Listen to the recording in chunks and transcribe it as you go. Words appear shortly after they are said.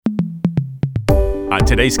On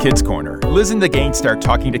today's Kids Corner, Liz and the gang start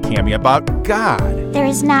talking to Chamy about God. There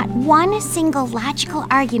is not one single logical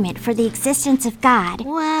argument for the existence of God.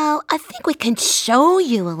 Well, I think we can show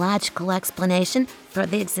you a logical explanation for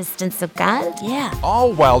the existence of God. Yeah.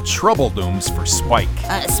 All while trouble looms for Spike.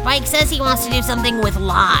 Spike says he wants to do something with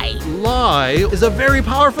lye. Lye is a very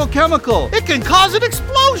powerful chemical. It can cause an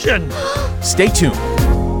explosion. Stay tuned.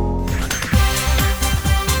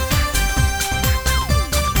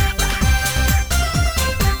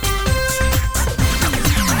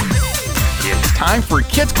 It's time for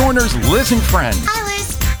Kids Corner's Liz and Friends. Hi,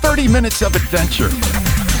 Liz. 30 minutes of adventure.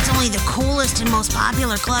 It's only the coolest and most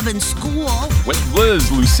popular club in school. With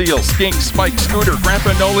Liz, Lucille, Skink, Spike, Scooter,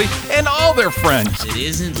 Grandpa Noli, and all their friends. It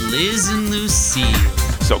isn't Liz and Lucille.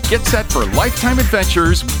 So get set for lifetime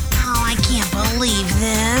adventures Oh, I can't believe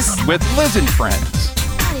this. with Liz and Friends.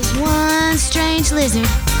 That is one strange lizard.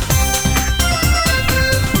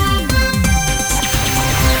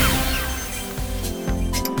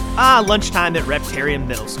 Lunchtime at Reptarian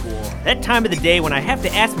Middle School. That time of the day when I have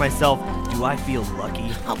to ask myself, do I feel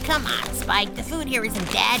lucky? Oh, come on, Spike. The food here isn't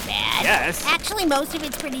that bad. Yes. Actually, most of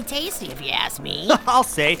it's pretty tasty, if you ask me. I'll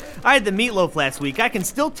say, I had the meatloaf last week. I can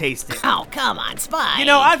still taste it. Oh, come on, Spike. You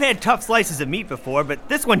know, I've had tough slices of meat before, but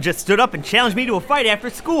this one just stood up and challenged me to a fight after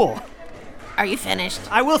school. Are you finished?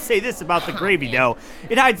 I will say this about the gravy, though.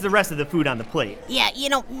 It hides the rest of the food on the plate. Yeah, you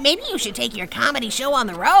know, maybe you should take your comedy show on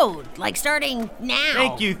the road, like starting now.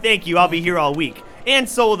 Thank you. I'll be here all week. And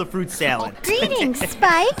so will the fruit salad. Greetings,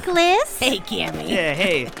 Spike, Liz. Hey, Chamy. Yeah,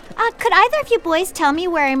 hey. Could either of you boys tell me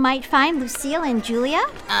where I might find Lucille and Julia?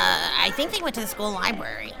 I think they went to the school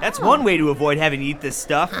library. That's one way to avoid having to eat this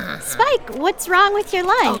stuff. Spike, what's wrong with your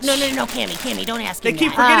Oh, lunch? no, Chamy, don't ask They him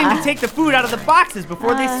keep that. forgetting to take the food out of the boxes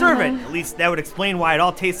before they serve it. At least that would explain why it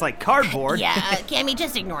all tastes like cardboard. Yeah, Chamy,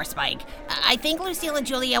 just ignore Spike. I think Lucille and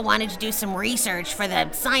Julia wanted to do some research for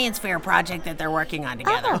the science fair project that they're working on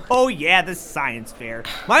together. Oh yeah, the science fair.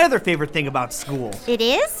 My other favorite thing about school. It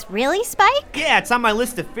is? Really, Spike? Yeah, it's on my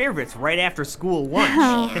list of favorites right after school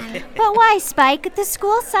lunch. But why, Spike? The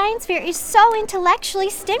school science fair is so intellectually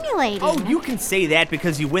stimulating. Oh, you can say that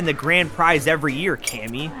because you win the grand prize every year,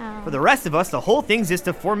 Chamy. For the rest of us, the whole thing's just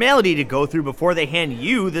a formality to go through before they hand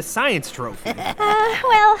you the science trophy.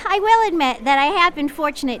 Well, I will admit that I have been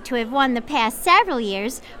fortunate to have won the past several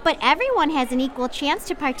years, but everyone has an equal chance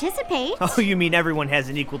to participate. Oh, you mean everyone has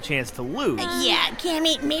an equal chance to lose? Yeah,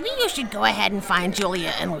 Chamy, maybe you should go ahead and find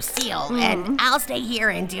Julia and Lucille, and I'll stay here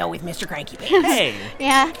and deal with Mr. Cranky Pants. Hey,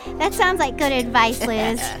 Yeah, that sounds like good advice,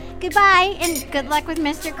 Liz. Goodbye, and good luck with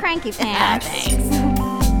Mr. Cranky Pants. Thanks.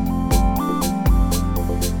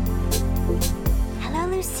 Hello,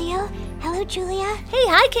 Lucille. Hello, Julia. Hey,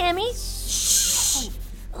 hi, Chamy. Shh.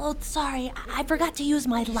 Oh, sorry. I forgot to use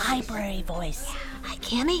my library voice. Hi,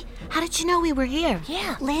 Chamy. How did you know we were here?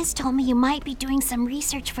 Yeah, Liz told me you might be doing some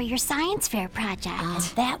research for your science fair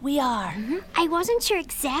project. That we are. I wasn't sure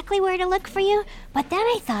exactly where to look for you, but then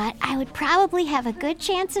I thought I would probably have a good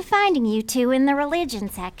chance of finding you two in the religion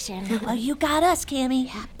section. Well, you got us,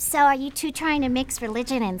 Chamy. So are you two trying to mix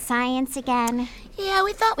religion and science again? Yeah,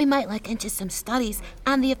 we thought we might look into some studies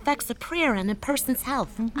on the effects of prayer on a person's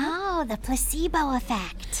health. Oh, the placebo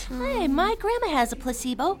effect. Hey, my grandma has a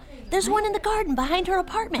placebo. There's one in the garden behind her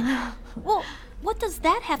apartment. Well, what does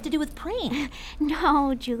that have to do with praying?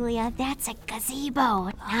 No, Julia, that's a gazebo,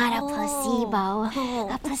 not a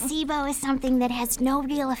placebo. A placebo is something that has no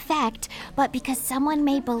real effect, but because someone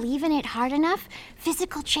may believe in it hard enough,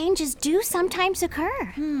 physical changes do sometimes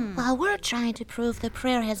occur. Well, we're trying to prove that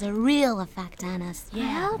prayer has a real effect on us.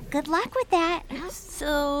 Well, good luck with that.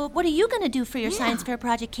 So, what are you going to do for your science fair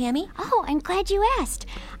project, Chamy? Oh, I'm glad you asked.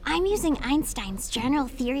 I'm using Einstein's general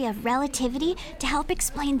theory of relativity to help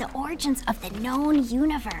explain the origins of the known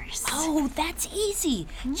universe. Oh, that's easy.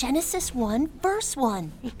 Genesis 1, verse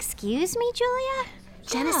 1. Excuse me, Julia?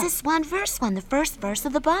 Genesis 1, verse 1, the first verse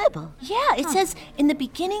of the Bible. Yeah, it says, in the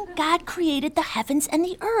beginning, God created the heavens and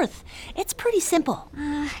the earth. It's pretty simple.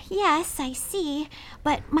 Yes, I see.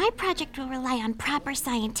 But my project will rely on proper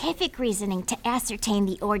scientific reasoning to ascertain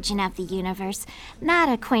the origin of the universe, not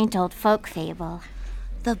a quaint old folk fable.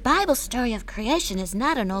 The Bible story of creation is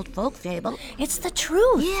not an old folk fable. It's the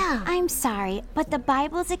truth. Yeah. I'm sorry, but the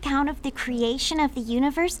Bible's account of the creation of the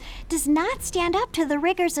universe does not stand up to the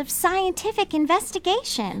rigors of scientific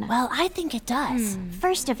investigation. Well, I think it does.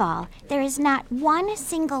 First of all, there is not one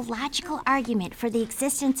single logical argument for the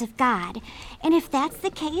existence of God. And if that's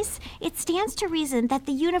the case, it stands to reason that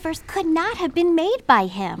the universe could not have been made by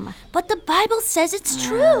him. But the Bible says it's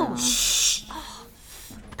true. Shh.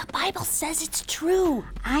 The Bible says it's true.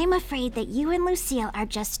 I'm afraid that you and Lucille are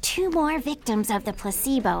just two more victims of the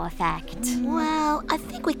placebo effect. Well, I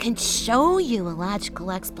think we can show you a logical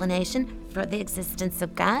explanation for the existence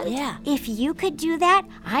of God. Yeah. If you could do that,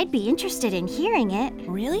 I'd be interested in hearing it.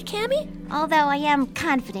 Really, Chamy? Although I am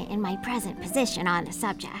confident in my present position on the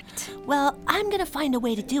subject. Well, I'm gonna find a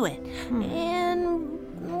way to do it. And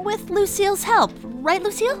with Lucille's help. Right,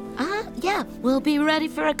 Lucille? Yeah. We'll be ready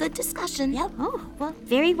for a good discussion. Yep. Oh, well,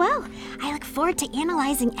 very well. I look forward to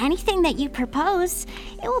analyzing anything that you propose.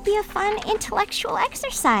 It will be a fun intellectual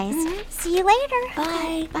exercise. See you later.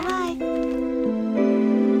 Bye. Bye.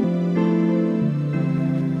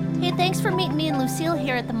 Hey, thanks for meeting me and Lucille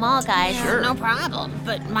here at the mall, guys. Sure. No problem.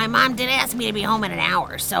 But my mom did ask me to be home in an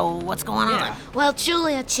hour, so what's going on? Well,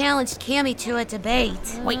 Julia challenged Chamy to a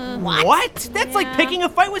debate. Wait, what? What? That's like picking a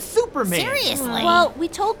fight with Superman. Seriously? Well, we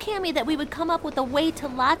told Chamy that we would come up with a way to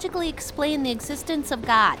logically explain the existence of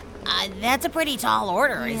God. That's a pretty tall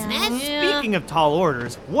order, isn't it? Speaking of tall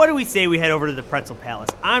orders, what do we say we head over to the Pretzel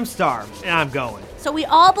Palace? I'm starved, and I'm going. So we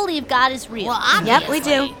all believe God is real. Well, obviously. Yep, we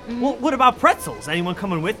do. Well, what about pretzels? Anyone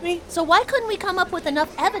coming with me? So why couldn't we come up with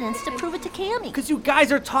enough evidence to prove it to Chamy? Because you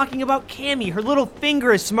guys are talking about Chamy. Her little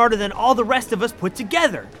finger is smarter than all the rest of us put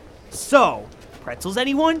together. So, pretzels,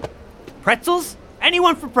 anyone? Pretzels?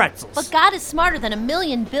 Anyone for pretzels? But God is smarter than a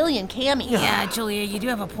million billion Chamys. Yeah, Julia, you do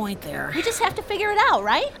have a point there. We just have to figure it out,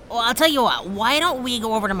 right? Well, I'll tell you what. Why don't we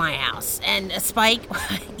go over to my house? And Spike,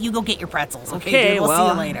 you go get your pretzels, okay? Dude? We'll see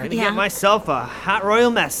you later. I'm gonna get myself a hot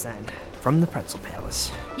royal mess then. From the Pretzel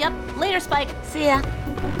Palace. Yep. Later, Spike. See ya.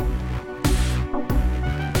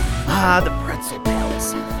 Ah, the Pretzel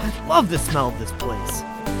Palace. I love the smell of this place.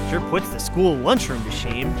 Sure puts the school lunchroom to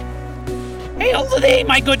shame. Hail to thee,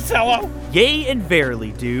 my good fellow. Yea and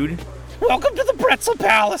verily, dude. Welcome to the Pretzel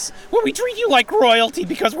Palace, where we treat you like royalty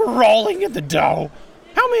because we're rolling in the dough.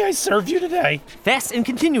 How may I serve you today? Fast and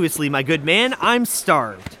continuously, my good man. I'm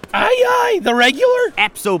starved. Aye, aye, the regular?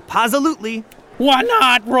 Abso-positively. One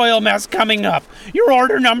hot royal mess coming up. Your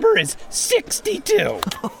order number is 62.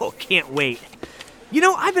 Oh, can't wait. You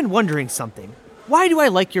know, I've been wondering something. Why do I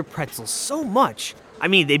like your pretzels so much? I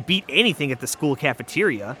mean, they beat anything at the school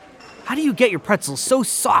cafeteria. How do you get your pretzels so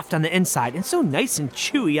soft on the inside and so nice and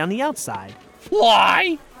chewy on the outside?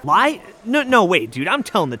 Lie? Lie? No, wait, dude, I'm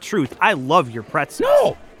telling the truth. I love your pretzels.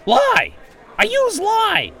 No, lie. I use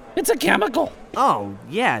lye. It's a chemical. Oh,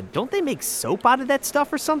 yeah, don't they make soap out of that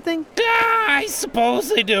stuff or something? I suppose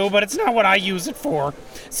they do, but it's not what I use it for.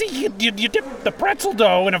 See, you dip the pretzel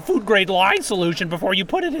dough in a food-grade lye solution before you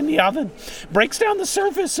put it in the oven. Breaks down the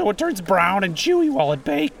surface so it turns brown and chewy while it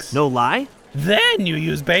bakes. No lie? Then you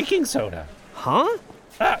use baking soda. Huh?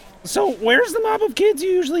 So where's the mob of kids you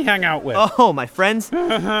usually hang out with? Oh, my friends?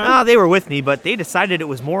 They were with me, but they decided it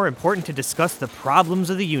was more important to discuss the problems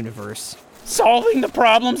of the universe. Solving the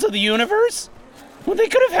problems of the universe? Well, they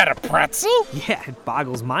could have had a pretzel. Yeah, it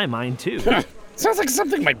boggles my mind, too. Sounds like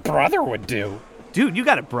something my brother would do. Dude, you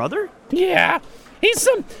got a brother? Yeah. He's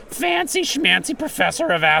some fancy schmancy professor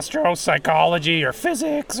of astropsychology or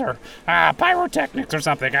physics or pyrotechnics or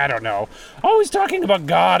something, I don't know. Always talking about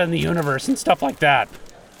God and the universe and stuff like that.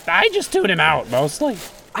 I just tune him out, mostly.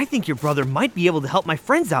 I think your brother might be able to help my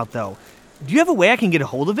friends out, though. Do you have a way I can get a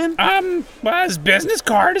hold of him? Well, his business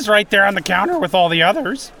card is right there on the counter with all the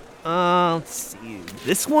others. Let's see.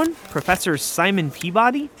 This one? Professor Simon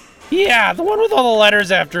Peabody? Yeah, the one with all the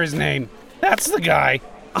letters after his name. That's the guy.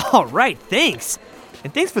 All right, thanks.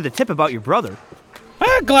 And thanks for the tip about your brother.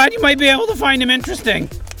 Glad you might be able to find him interesting.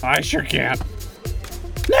 I sure can't.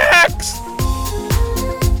 Next!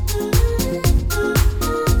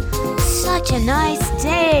 Such a nice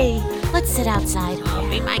day. Let's sit outside.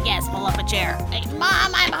 Be my guest. Pull up a chair. Hey,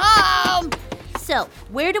 Mom, I'm home! So,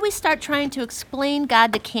 where do we start trying to explain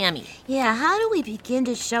God to Chamy? Yeah, how do we begin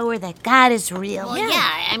to show her that God is real? Well,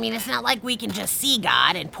 yeah, I mean, it's not like we can just see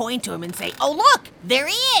God and point to him and say, oh, look, there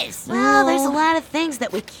he is. Well, there's a lot of things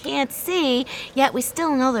that we can't see, yet we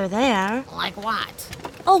still know they're there. Like what?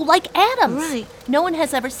 Oh, like atoms. Right. No one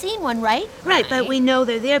has ever seen one, right? Right, but we know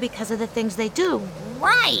they're there because of the things they do.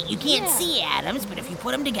 Right, you can't see atoms, but if you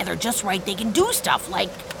put them together just right, they can do stuff like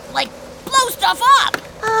blow stuff up.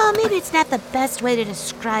 Oh, maybe it's not the best way to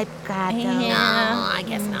describe God, though. No, I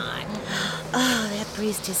guess not. Oh, that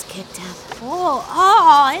breeze just kicked up.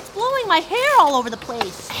 Oh, it's blowing my hair all over the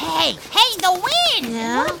place. Hey, the wind!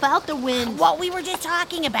 Yeah? What about the wind? What we were just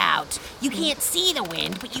talking about. You can't see the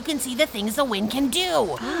wind, but you can see the things the wind can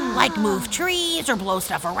do. Like move trees or blow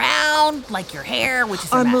stuff around, like your hair, which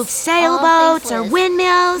is a Or mess. move sailboats or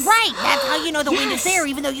windmills. Right, that's how you know the wind is there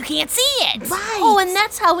even though you can't see it. Right. Oh, and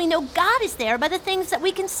that's how we know God is there, by the things that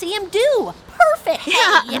we can see him do. Perfect. Hey,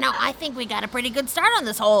 I think we got a pretty good start on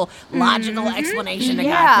this whole logical explanation of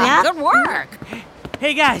Yeah. God. Good work.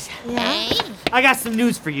 Hey, guys, Hey. I got some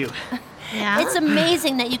news for you. Yeah? It's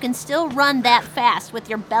amazing that you can still run that fast with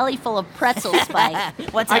your belly full of pretzels, Spike.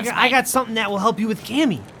 What's I up, got, Spike? I got something that will help you with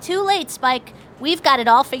Chamy. Too late, Spike. We've got it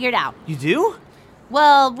all figured out. You do?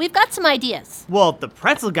 Well, we've got some ideas. Well, the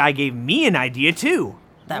pretzel guy gave me an idea, too.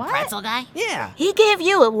 The pretzel guy? Yeah. He gave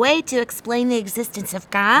you a way to explain the existence of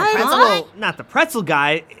God? pretzel Well, guy? not the pretzel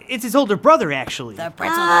guy. It's his older brother, actually. The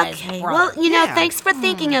pretzel guy's Okay, brother. well, Yeah. thanks for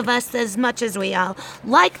thinking of us as much as we all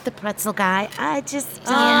like the pretzel guy. I just,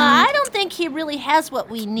 I don't think he really has what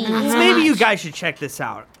we need. Maybe you guys should check this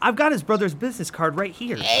out. I've got his brother's business card right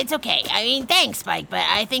here. It's okay. I mean, thanks, Spike, but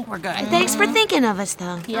I think we're good. Thanks for thinking of us,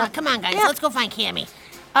 though. Come on, guys. Let's go find Chamy.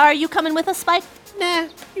 Are you coming with us, Spike? Nah,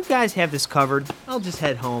 you guys have this covered. I'll just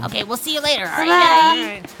head home. Okay, we'll see you later, all right?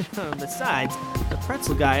 Bye. Alright. Besides, the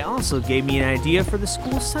pretzel guy also gave me an idea for the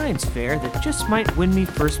school science fair that just might win me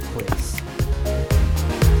first place.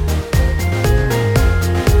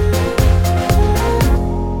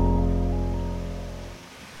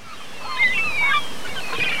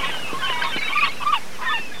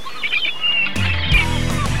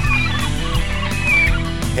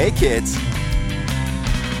 Hey kids!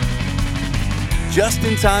 Just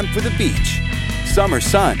in time for the beach, summer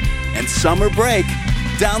sun, and summer break,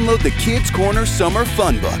 download the Kids Corner Summer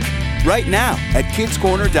Fun Book right now at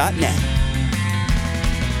kidscorner.net.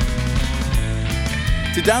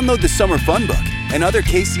 To download the Summer Fun Book and other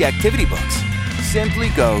Casey activity books, simply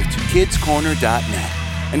go to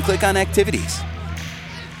kidscorner.net and click on Activities.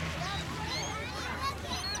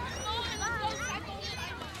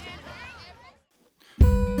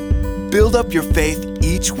 Build up your faith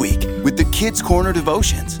each week with the Kids Corner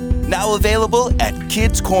Devotions, now available at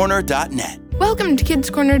kidscorner.net. Welcome to Kids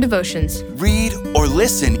Corner Devotions. Read or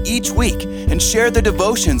listen each week and share the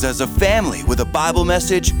devotions as a family with a Bible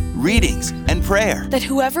message, readings, and prayer. That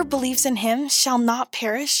whoever believes in him shall not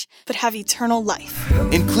perish, but have eternal life.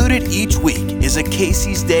 Included each week is a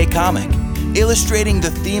Casey's Day comic, illustrating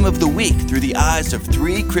the theme of the week through the eyes of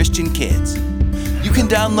 3 Christian kids. You can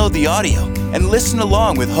download the audio and listen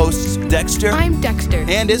along with hosts Dexter I'm Dexter.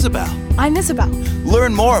 and Isabel. I'm Isabel.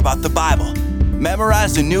 Learn more about the Bible,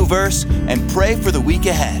 memorize a new verse, and pray for the week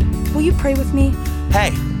ahead. Will you pray with me?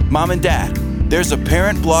 Hey, Mom and Dad, there's a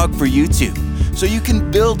parent blog for you too, so you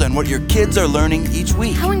can build on what your kids are learning each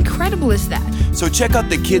week. How incredible is that? So check out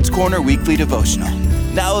the Kids Corner Weekly Devotional,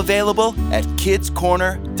 now available at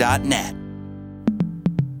kidscorner.net.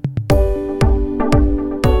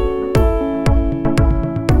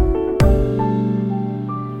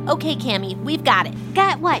 Okay, Chamy, we've got it.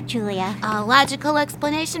 Got what, Julia? A logical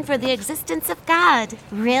explanation for the existence of God.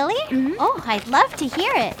 Really? Oh, I'd love to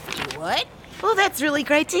hear it. What? Well, that's really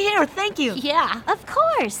great to hear. Thank you. Yeah. Of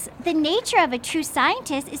course. The nature of a true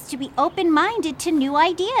scientist is to be open-minded to new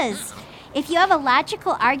ideas. If you have a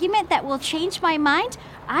logical argument that will change my mind,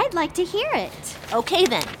 I'd like to hear it. Okay,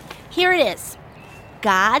 then. Here it is.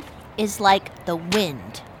 God is like the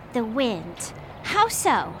wind. The wind. How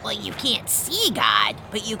so? Well, you can't see God,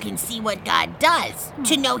 but you can see what God does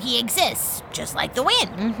to know he exists, just like the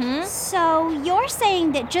wind. So you're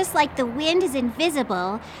saying that just like the wind is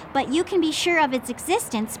invisible, but you can be sure of its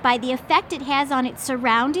existence by the effect it has on its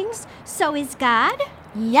surroundings, so is God?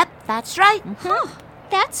 Yep, that's right.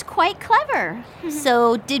 That's quite clever.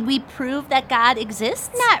 So, did we prove that God exists?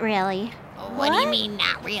 Not really. What do you mean,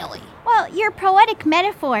 not really? Well, your poetic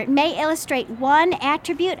metaphor may illustrate one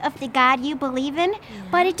attribute of the God you believe in,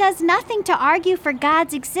 but it does nothing to argue for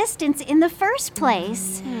God's existence in the first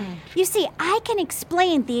place. You see, I can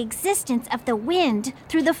explain the existence of the wind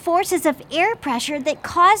through the forces of air pressure that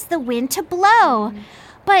cause the wind to blow.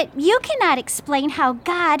 But you cannot explain how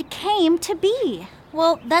God came to be.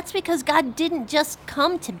 Well, that's because God didn't just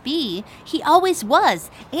come to be. He always was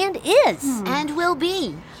and is. And will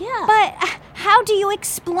be. Yeah. But how do you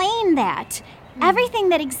explain that? Everything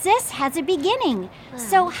that exists has a beginning.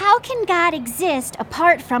 So how can God exist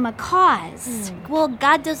apart from a cause? Well,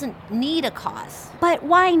 God doesn't need a cause. But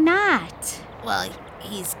why not? Well,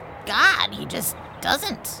 he's God. He just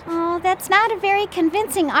doesn't. Oh, that's not a very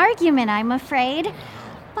convincing argument, I'm afraid.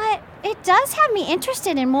 But It does have me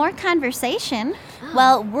interested in more conversation.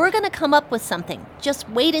 Well, we're gonna come up with something. Just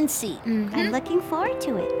wait and see. I'm looking forward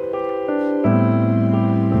to it.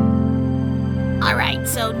 All right,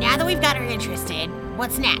 so now that we've got her interested,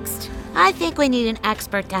 what's next? I think we need an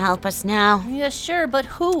expert to help us now. Yeah, sure, but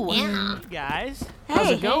who? Yeah. Guys, how's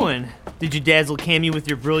it going? Did you dazzle Chamy with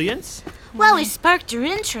your brilliance? Well, we sparked your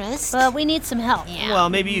interest. But we need some help. Yeah. Well,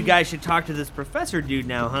 maybe you guys should talk to this professor dude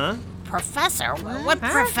now, huh? Professor? What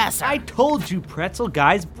professor? I told you, Pretzel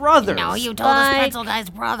Guy's brother. No, you told us Pretzel Guy's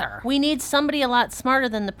brother. We need somebody a lot smarter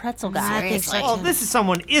than the pretzel guy. I think so. Well, this is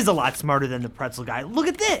someone is a lot smarter than the Pretzel Guy. Look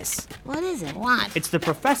at this. What is it? What? It's the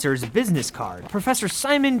professor's business card. Professor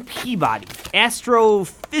Simon Peabody,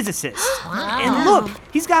 astrophysicist. And look,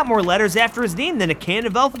 he's got more letters after his name than a can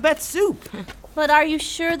of alphabet soup. But are you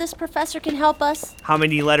sure this professor can help us? How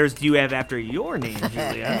many letters do you have after your name,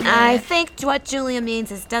 Julia? I think what Julia means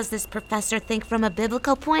is, does this professor think from a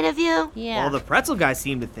biblical point of view? Yeah. Well, the Pretzel Guys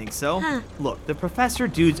seem to think so. Huh. Look, the Professor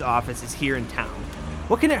Dude's office is here in town.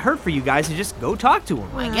 What can it hurt for you guys to just go talk to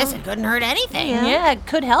him? I guess it couldn't hurt anything. Yeah, it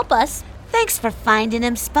could help us. Thanks for finding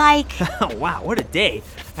him, Spike. Wow, what a day.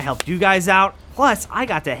 I helped you guys out. Plus, I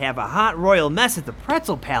got to have a hot royal mess at the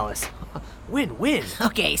Pretzel Palace. Win-win.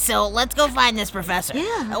 Okay, so let's go find this professor.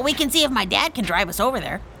 Yeah. We can see if my dad can drive us over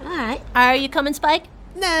there. All right. Are you coming, Spike?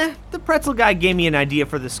 Nah, the Pretzel Guy gave me an idea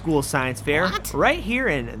for the school science fair. What? Right here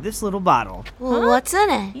in this little bottle. Well, what's in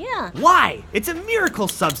it? Yeah. Why? It's a miracle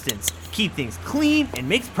substance. Keep things clean and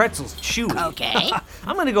makes pretzels chewy. Okay.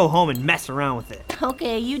 I'm gonna go home and mess around with it.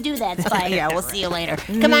 Okay, you do that, Spike. Yeah, we'll see you later.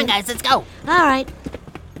 Come on, guys, let's go. All right.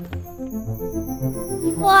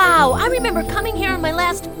 Wow, I remember coming here on my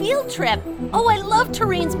last field trip. Oh, I love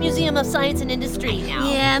Turin's Museum of Science and Industry now.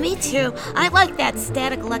 Yeah, me too. I like that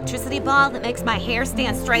static electricity ball that makes my hair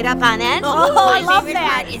stand straight up on end. Oh, I My love favorite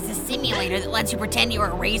that. part is the simulator that lets you pretend you're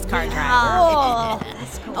a race car driver.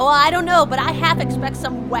 Oh, I don't know, but I half expect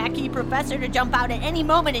some wacky professor to jump out at any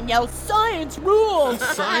moment and yell, "Science rules!"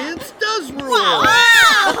 Science does rule!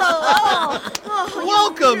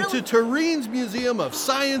 Welcome to Turin's Museum of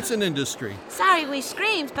Science and Industry. Sorry we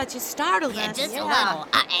screamed, but you startled Yeah, us. just a little.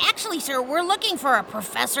 Actually, sir, we're looking for a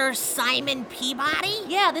Professor Simon Peabody.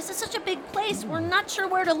 Yeah, this is such a big place. We're not sure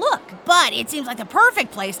where to look. But it seems like the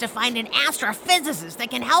perfect place to find an astrophysicist that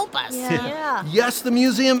can help us. Yeah. Yes, the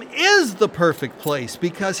museum is the perfect place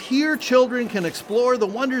because here children can explore the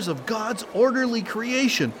wonders of God's orderly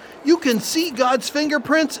creation. You can see God's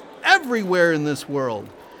fingerprints everywhere in this world.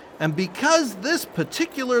 And because this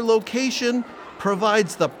particular location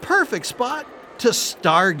provides the perfect spot to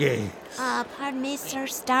stargaze. Pardon me, sir,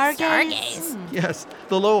 stargaze? Stargaze. Yes,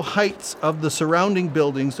 the low heights of the surrounding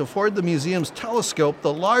buildings afford the museum's telescope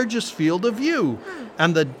the largest field of view,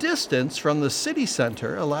 and the distance from the city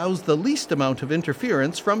center allows the least amount of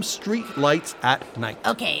interference from street lights at night.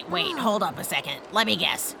 Okay, wait, hold up a second. Let me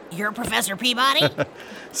guess. You're Professor Peabody?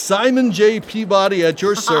 Simon J. Peabody at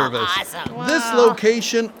your service. Awesome. This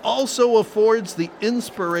location also affords the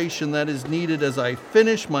inspiration that is needed as I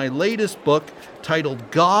finish my latest book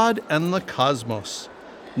titled God and the Cosmos.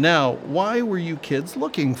 Now, why were you kids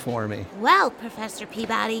looking for me? Well, Professor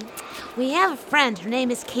Peabody, we have a friend. Her name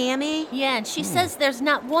is Chamy. Yeah, and she says there's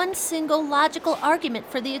not one single logical argument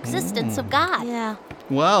for the existence of God. Yeah.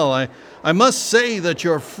 Well, I must say that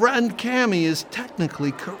your friend Chamy is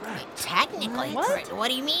technically correct. Technically? What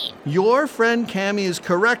do you mean? Your friend Chamy is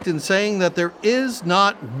correct in saying that there is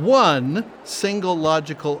not one single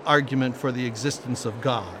logical argument for the existence of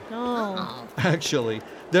God. Oh. Actually,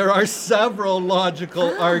 there are several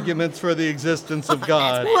logical arguments for the existence of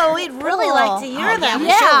God. Well, we'd really like to hear them.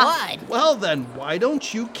 We sure would. Well, then, why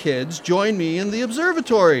don't you kids join me in the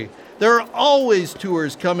observatory? There are always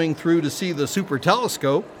tours coming through to see the super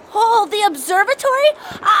telescope. Oh, the observatory?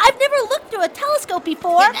 I've never looked through a telescope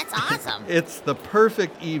before. Yeah, that's awesome. It's the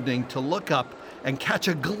perfect evening to look up and catch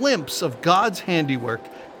a glimpse of God's handiwork.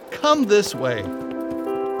 Come this way.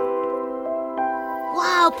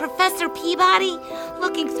 Wow, Professor Peabody,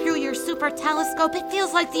 looking through your super telescope, it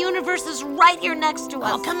feels like the universe is right here next to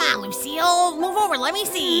us. Oh, come on, Lucille. Move over. Let me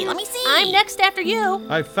see. Let me see. I'm next after you.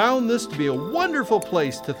 I found this to be a wonderful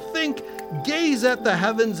place to think, gaze at the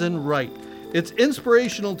heavens, and write. It's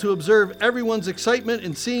inspirational to observe everyone's excitement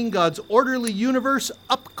in seeing God's orderly universe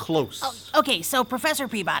up close. Okay, so Professor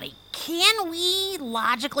Peabody, can we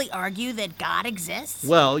logically argue that God exists?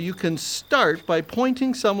 Well, you can start by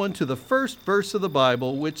pointing someone to the first verse of the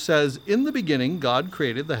Bible, which says, "In the beginning, God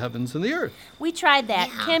created the heavens and the earth." We tried that.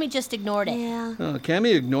 Yeah. Chamy just ignored it. Yeah.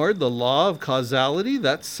 Chamy ignored the law of causality.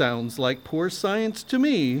 That sounds like poor science to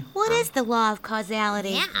me. What is the law of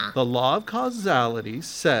causality? Yeah. The law of causality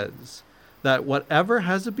says that whatever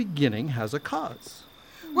has a beginning has a cause.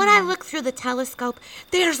 When I look through the telescope,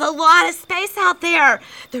 there's a lot of space out there.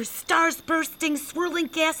 There's stars bursting, swirling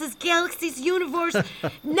gases, galaxies, universe,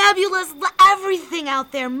 nebulas, everything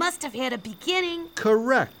out there must have had a beginning.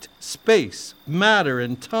 Correct. Space, matter,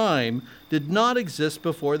 and time did not exist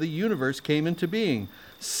before the universe came into being.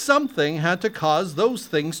 Something had to cause those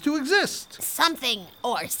things to exist. Something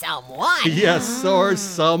or someone. Yes, or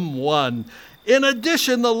someone. In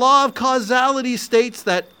addition, the law of causality states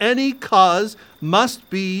that any cause must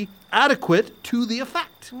be adequate to the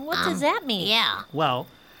effect. What does that mean? Yeah. Well,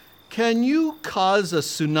 can you cause a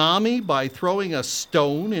tsunami by throwing a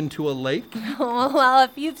stone into a lake? Well,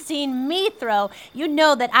 if you've seen me throw, you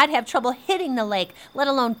know that I'd have trouble hitting the lake, let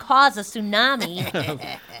alone cause a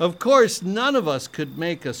tsunami. Of course, none of us could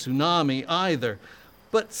make a tsunami either.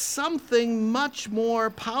 But something much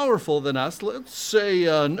more powerful than us, let's say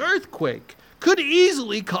an earthquake, could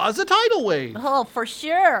easily cause a tidal wave. Oh, for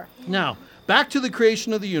sure. Now, back to the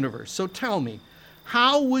creation of the universe. So tell me,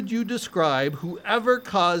 how would you describe whoever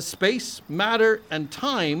caused space, matter, and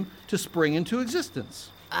time to spring into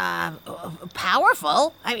existence?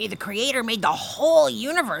 Powerful? I mean, the creator made the whole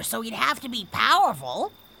universe, so he'd have to be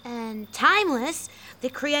powerful. And timeless. The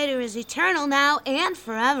creator is eternal now and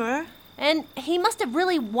forever. And he must have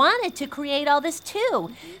really wanted to create all this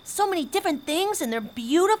too. So many different things, and they're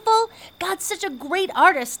beautiful. God's such a great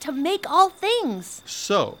artist to make all things.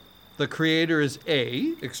 So, the creator is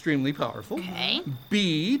A, extremely powerful. Okay.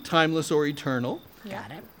 B, timeless or eternal.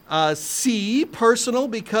 Got it. C, personal,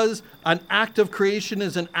 because an act of creation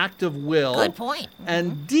is an act of will. Good point.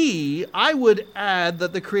 And D, I would add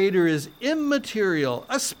that the creator is immaterial,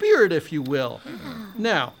 a spirit, if you will.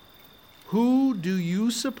 Now, who do you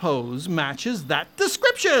suppose matches that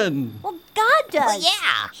description? Well, God does. Well,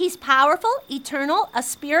 yeah. He's powerful, eternal, a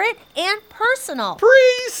spirit, and personal.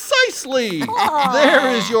 Precisely!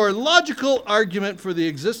 There is your logical argument for the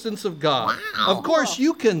existence of God. Wow. Of course,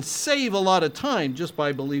 you can save a lot of time just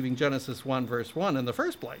by believing Genesis 1, verse 1 in the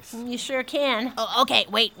first place. You sure can. Oh, okay,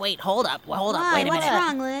 wait, hold up, wait a minute. What's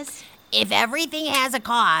wrong, Liz? If everything has a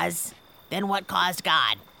cause, then what caused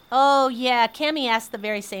God? Oh, yeah, Chamy asked the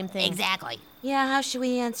very same thing. Exactly. Yeah, how should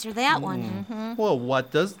we answer that one? Well,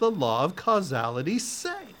 what does the law of causality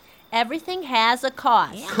say? Everything has a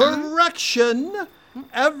cause. Correction!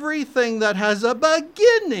 Everything that has a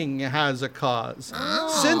beginning has a cause.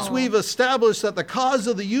 Since we've established that the cause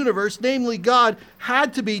of the universe, namely God,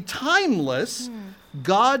 had to be timeless,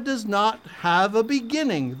 God does not have a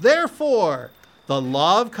beginning. Therefore, the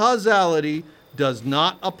law of causality does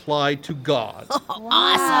not apply to God.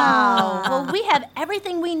 Awesome. Well, we have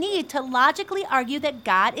everything we need to logically argue that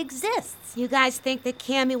God exists. You guys think that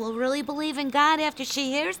Chamy will really believe in God after she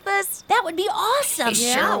hears this? That would be awesome.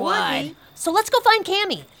 Sure would. So let's go find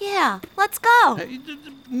Chamy. Yeah, let's go.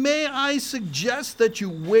 May I suggest that you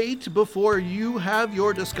wait before you have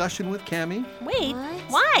your discussion with Chamy? Wait,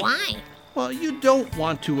 why? Why? Well, you don't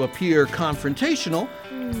want to appear confrontational.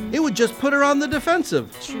 It would just put her on the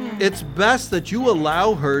defensive. It's best that you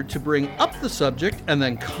allow her to bring up the subject and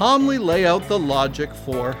then calmly lay out the logic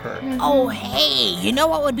for her. Oh, hey, you know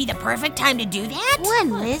what would be the perfect time to do that?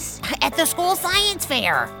 When, Liz? At the school science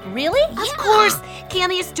fair. Really? Of course.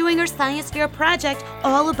 Chamy is doing her science fair project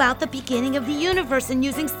all about the beginning of the universe and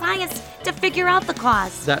using science to figure out the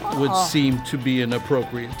cause. That would seem to be an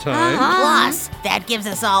appropriate time. Plus, that gives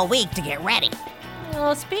us all week to get ready.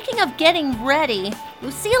 Well, speaking of getting ready,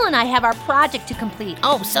 Lucille and I have our project to complete.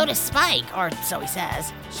 Oh, so does Spike, or so he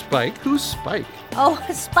says. Spike? Who's Spike? Oh,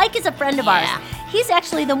 Spike is a friend of ours. He's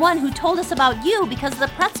actually the one who told us about you because of the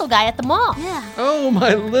pretzel guy at the mall. Yeah. Oh,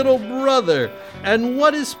 my little brother. And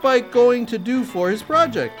what is Spike going to do for his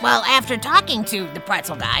project? Well, after talking to the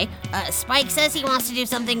pretzel guy, Spike says he wants to do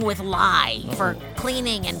something with lye for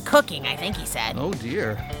cleaning and cooking, I think he said. Oh,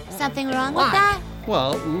 dear. Something wrong Why? with that?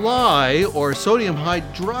 Well, lye, or sodium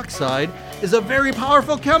hydroxide, is a very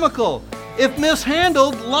powerful chemical. If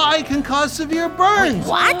mishandled, lye can cause severe burns. Wait,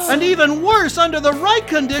 what? And even worse, under the right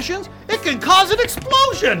conditions, it can cause an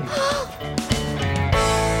explosion.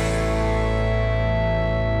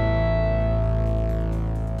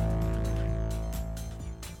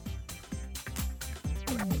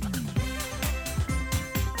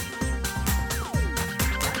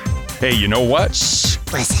 Hey, you know what? Shh,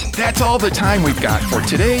 listen. That's all the time we've got for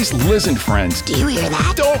today's Liz and Friends. Do you hear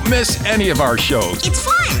that? Don't miss any of our shows. It's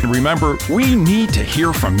fun. And remember, we need to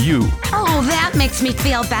hear from you. Oh, that makes me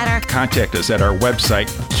feel better. Contact us at our website,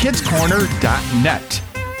 kidscorner.net.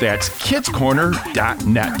 That's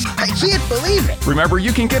kidscorner.net. I can't believe it. Remember,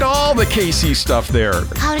 you can get all the KC stuff there.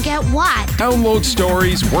 How to get what? Download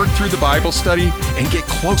stories, work through the Bible study, and get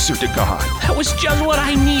closer to God. That was just what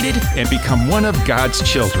I needed. And become one of God's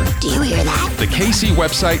children. Do you hear that? The KC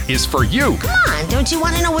website is for you. Come on, don't you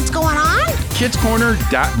want to know what's going on?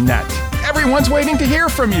 kidscorner.net. Everyone's waiting to hear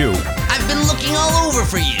from you. I've been looking all over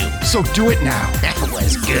for you. So do it now. That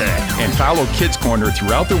was good. And follow Kids Corner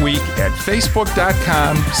throughout the week at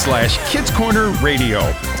facebook.com/Kids Corner Radio.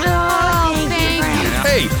 Oh, thank you.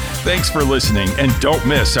 Hey, thanks for listening, and don't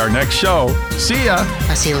miss our next show. See ya.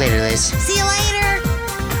 I'll see you later, Liz. See you later.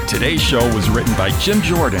 Today's show was written by Jim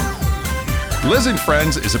Jordan. Liz and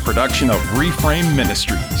Friends is a production of Reframe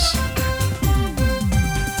Ministries.